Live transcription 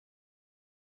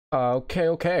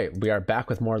Okay. We are back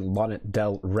with more Lana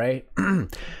Del Rey.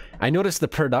 I noticed the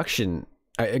production.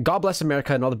 God Bless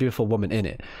America and all the beautiful women in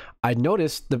it. I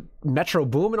noticed the Metro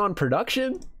Boomin on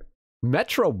production.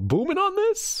 Metro Boomin on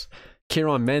this.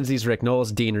 Kieran Menzies, Rick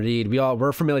Knowles, Dean Reed.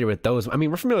 We're familiar with those. I mean,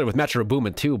 we're familiar with Metro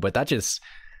Boomin too, but that's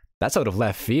out of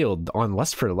left field on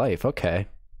Lust for Life. Okay.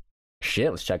 Shit,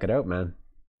 let's check it out, man.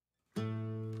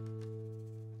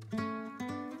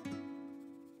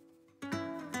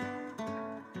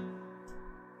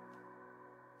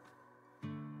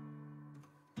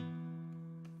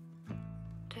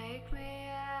 Take me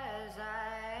as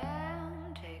I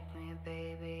am, take me,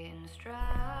 baby, in stride.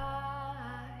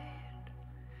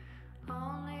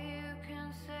 Only you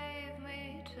can save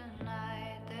me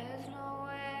tonight. There's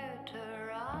nowhere to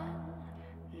run,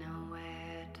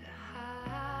 nowhere to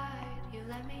hide. You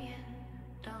let me in,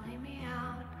 don't leave me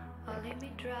out, or leave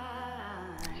me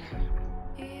dry.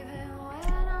 Even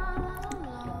when I'm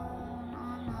alone,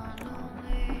 I'm not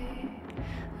lonely.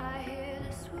 I hear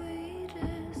the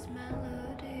sweetest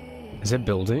melody. Is it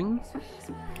building?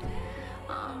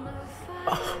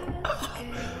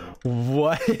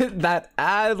 What? That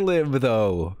ad-lib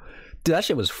though. Dude, that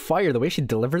shit was fire. The way she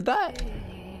delivered that.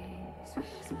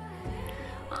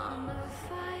 On the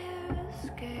fire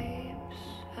escapes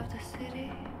of the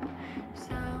city.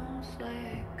 Sounds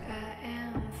like I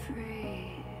am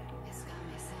free. It's got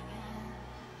me singing.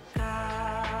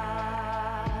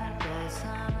 God bless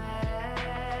America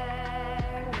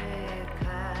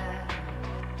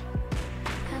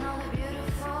and all the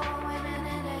beautiful women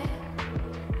in it.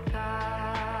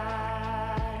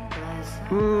 God bless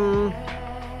America.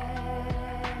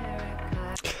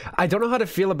 I don't know how to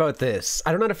feel about this.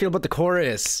 I don't know how to feel about the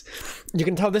chorus. You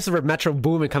can tell this is where Metro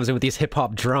Boomin comes in with these hip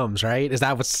hop drums, right? Is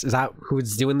that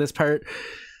who's doing this part?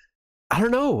 I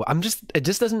don't know. It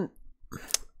just doesn't,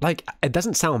 like, it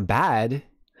doesn't sound bad,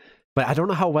 but I don't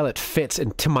know how well it fits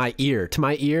into my ear. To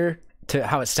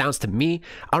how it sounds to me.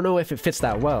 I don't know if it fits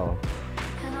that well.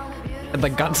 And the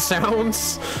gun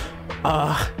sounds,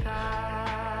 why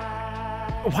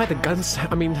the guns?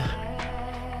 I mean,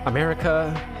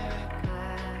 America.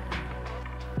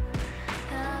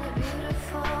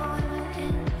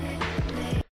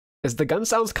 Is the gun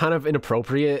sounds kind of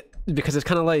inappropriate because it's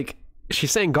kind of like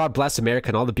she's saying God bless America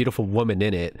and all the beautiful women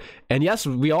in it. And yes,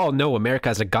 we all know America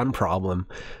has a gun problem,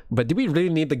 but do we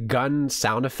really need the gun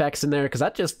sound effects in there? Because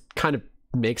that just kind of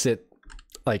makes it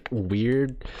like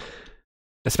weird,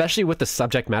 especially with the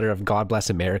subject matter of God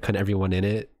bless America and everyone in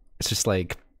it. It's just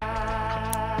like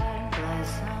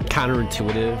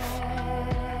counterintuitive.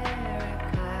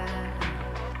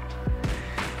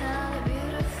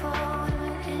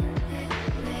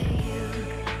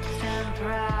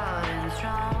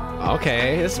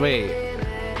 Okay, let's wait.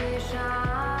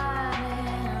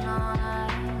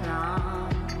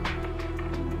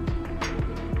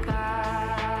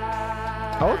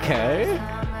 Okay.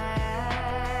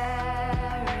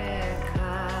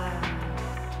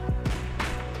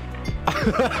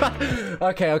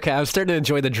 okay. I'm starting to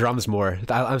enjoy the drums more.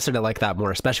 I'm starting to like that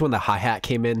more, especially when the hi-hat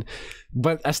came in.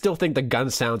 But I still think the gun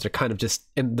sounds are kind of just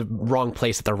in the wrong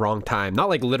place at the wrong time. Not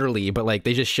like literally, but like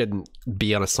they just shouldn't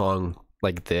be on a song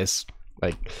like this.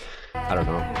 Like, I don't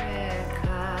know.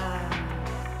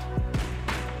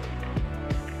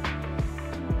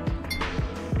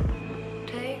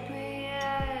 Take me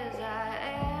as I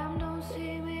am, don't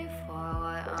see me for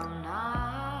what I'm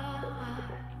not.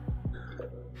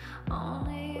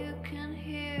 Only you can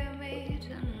hear me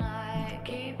tonight.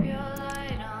 Keep your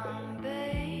light on,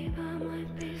 babe. I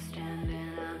might be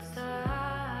standing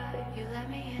outside. You let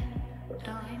me in,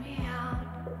 don't leave me out,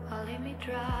 or leave me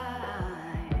dry.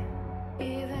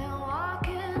 Even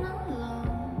walking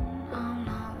alone, I'm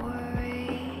not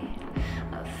worried.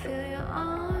 I feel your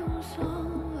arms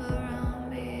all around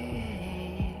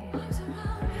me.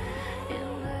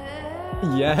 In the air,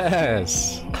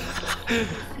 Yes.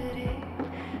 city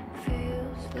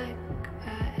feels like I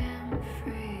am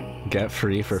free. Get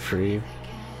free for free.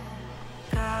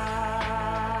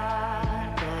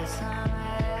 God bless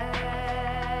America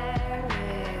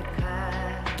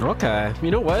Okay,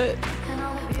 you know what? and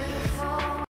all the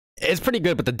beautiful. It's pretty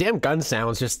good, but the damn gun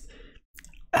sounds just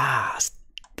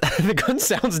the gun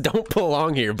sounds don't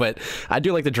belong here. But I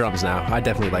do like the drums now. I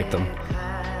definitely like them.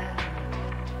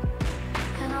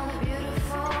 And all the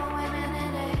beautiful women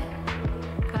in it.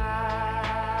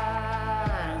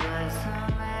 God bless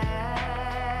America.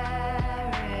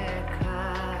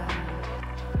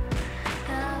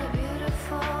 And all the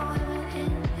beautiful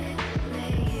women in it.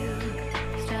 May you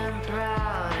stand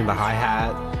proud And the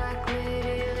hi-hat. like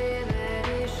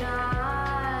liberty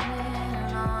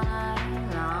shining all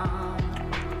night long.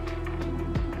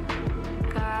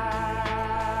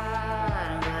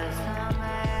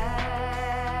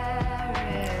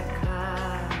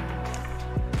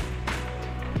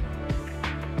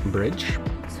 bridge.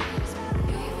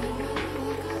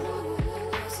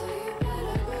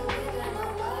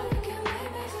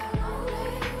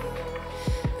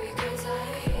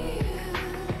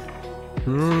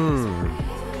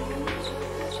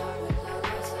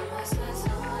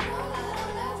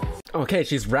 Okay,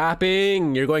 she's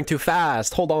rapping. You're going too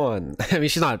fast. Hold on. I mean,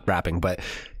 she's not rapping, but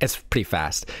it's pretty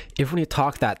fast. If when you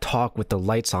talk that talk with the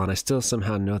lights on, I still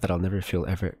somehow know that I'll never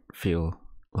ever feel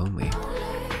lonely.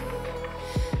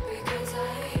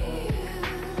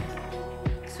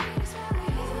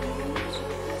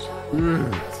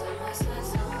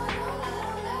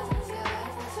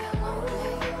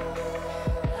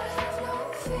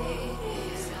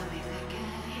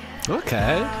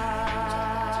 Okay.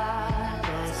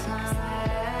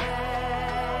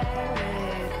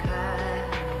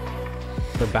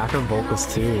 The background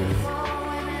vocals too.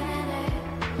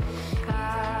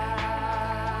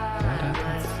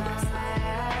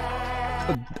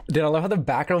 Dude, I love how the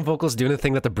background vocals doing the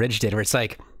thing that the bridge did, where it's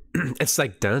like, it's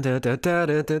like dun dun dun dun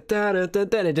dun dun dun dun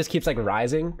dun. It just keeps like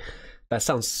rising. That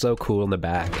sounds so cool in the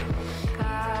back.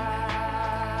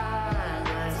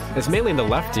 It's mainly in the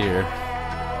left ear.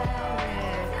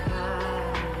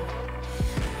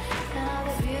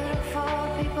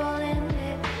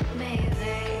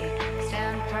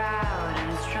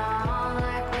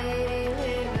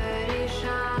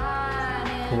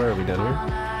 Where are we done here?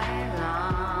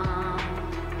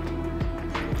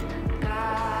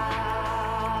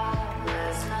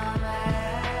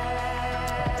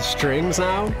 The strings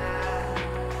now?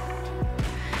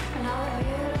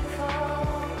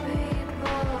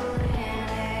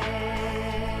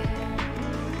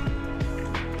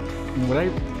 What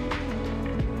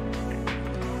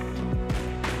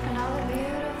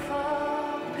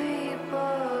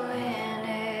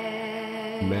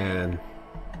Man.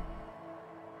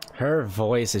 Her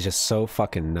voice is just so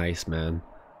fucking nice, man.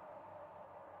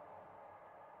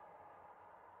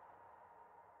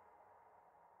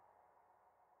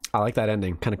 I like that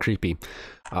ending. Kind of creepy.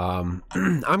 I'm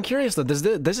curious though, does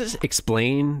this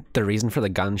explain the reason for the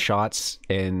gunshots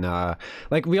in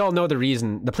like we all know the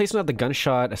reason. The placement of the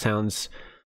gunshot sounds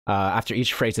after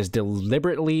each phrase is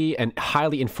deliberately and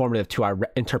highly informative to our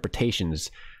interpretations.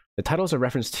 The title is a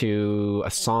reference to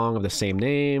a song of the same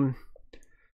name.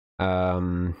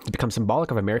 It becomes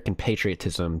symbolic of American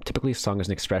patriotism, typically sung as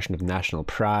an expression of national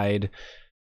pride.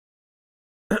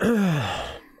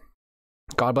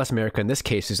 God bless America in this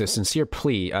case is a sincere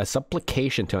plea, a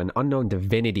supplication to an unknown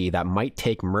divinity that might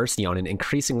take mercy on an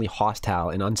increasingly hostile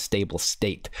and unstable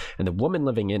state, and the woman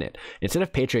living in it. Instead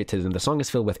of patriotism, the song is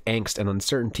filled with angst and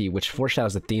uncertainty, which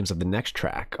foreshadows the themes of the next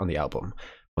track on the album.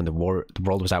 When the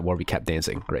world was at war, we kept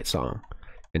dancing. Great song.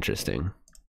 Interesting.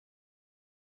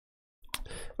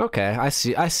 Okay, I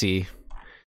see.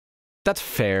 That's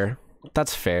fair.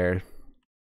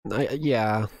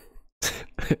 Yeah.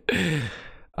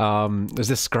 Was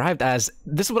described as,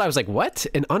 this is what I was like, what?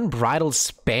 An unbridled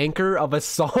spanker of a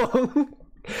song?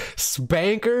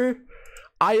 Spanker?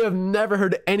 I have never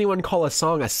heard anyone call a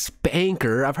song a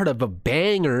spanker. I've heard of a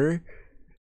banger.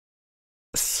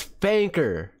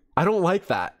 Spanker. I don't like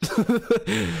that.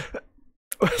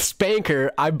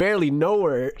 Spanker, I barely know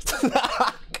her.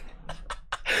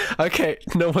 Okay,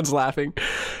 no one's laughing.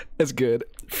 It's good.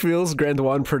 Feels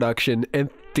Grandois production,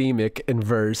 anthemic in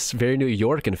verse, very New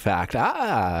York in fact.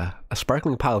 A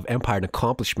sparkling pile of empire and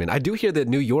accomplishment. I do hear that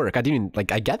New York, I didn't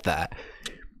like, I get that.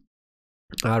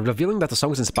 Revealing that the song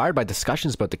was inspired by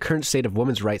discussions about the current state of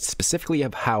women's rights, specifically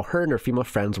of how her and her female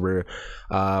friends were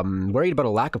worried about a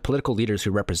lack of political leaders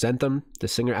who represent them. The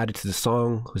singer added to the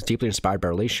song was deeply inspired by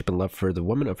her relationship and love for the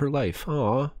woman of her life.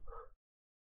 Aww.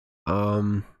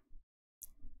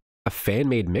 A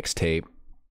fan-made mixtape.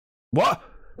 What?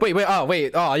 Wait,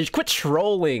 you quit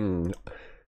trolling.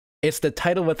 It's the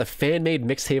title with a fan-made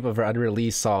mixtape of her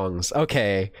unreleased songs.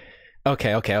 Okay. I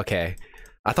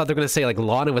thought they were gonna say like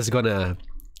Lana was gonna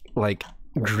like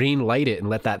green light it and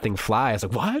let that thing fly. I was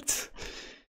like, what?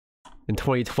 In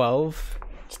 2012?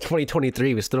 It's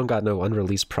 2023, we still don't got no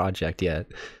unreleased project yet.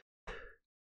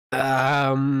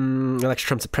 Election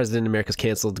Trump's the president, America's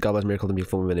canceled. God bless America, the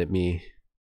beautiful woman at me.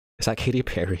 Is that Katy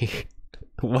Perry?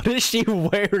 What is she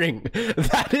wearing?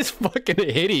 That is fucking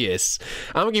hideous.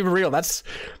 I'm gonna keep it real. That's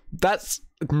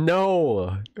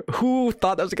no. Who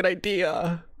thought that was a good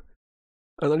idea?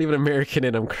 I'm not even American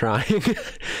and I'm crying.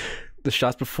 The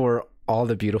shots before all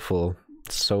the beautiful.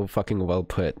 So fucking well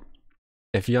put.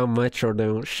 If Young Metro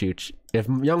don't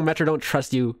don't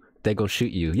trust you, they go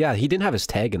shoot you. Yeah, he didn't have his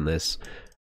tag in this.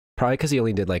 Probably because he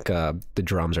only did like the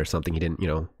drums or something. He didn't, you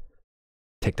know,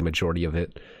 take the majority of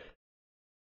it.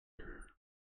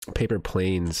 Paper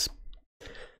Planes.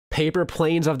 Paper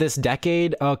Planes of this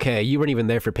decade? Okay, you weren't even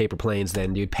there for Paper Planes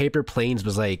then, dude. Paper Planes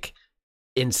was like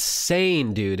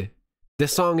insane, dude.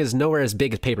 This song is nowhere as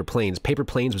big as Paper Planes. Paper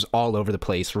Planes was all over the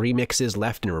place. Remixes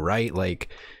left and right. Like,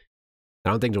 I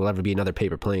don't think there will ever be another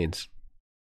Paper Planes.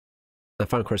 I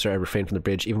found Corsair, I refrain from the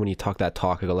bridge. Even when you talk that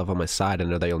talk, I go love on my side. I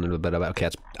know that you'll know a bit about. Okay,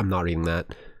 I'm not reading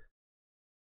that.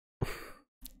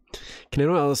 Can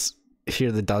anyone else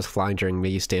hear the doves flying during May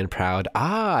You Stand Proud?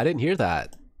 Ah, I didn't hear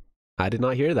that. I did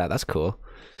not hear that. That's cool.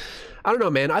 I don't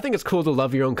know, man. I think it's cool to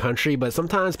love your own country, but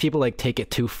sometimes people like take it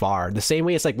too far. The same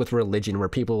way it's like with religion, where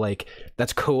people like,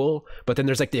 that's cool, but then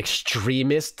there's like the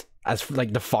extremist as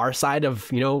like the far side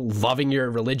of, you know, loving your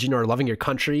religion or loving your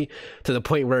country to the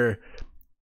point where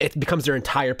it becomes their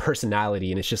entire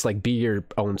personality, and it's just like, be your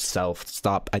own self.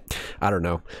 Stop. I don't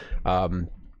know.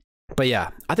 But yeah,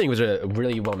 I think it was a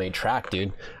really well made track,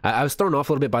 dude. I was thrown off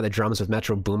a little bit by the drums with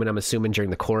Metro Boomin, I'm assuming,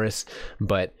 during the chorus,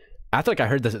 but after like I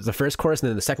heard the first chorus and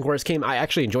then the second chorus came, I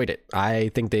actually enjoyed it. I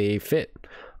think they fit.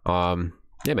 Yeah,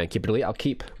 man, keep it elite. I'll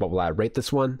keep. What will I rate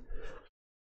this one?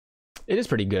 It is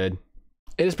pretty good.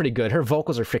 It is pretty good. Her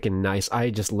vocals are freaking nice. I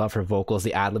just love her vocals.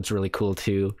 The ad libs really cool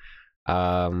too.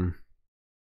 I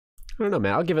don't know,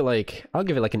 man. I'll give it like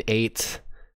an 8.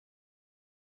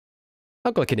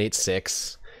 I'll go like an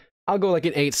 8.6. I'll go like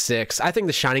an 8.6. I think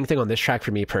the shining thing on this track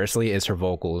for me personally is her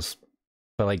vocals.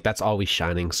 But like that's always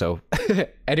shining. So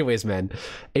anyways, man,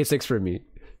 8.6 for me.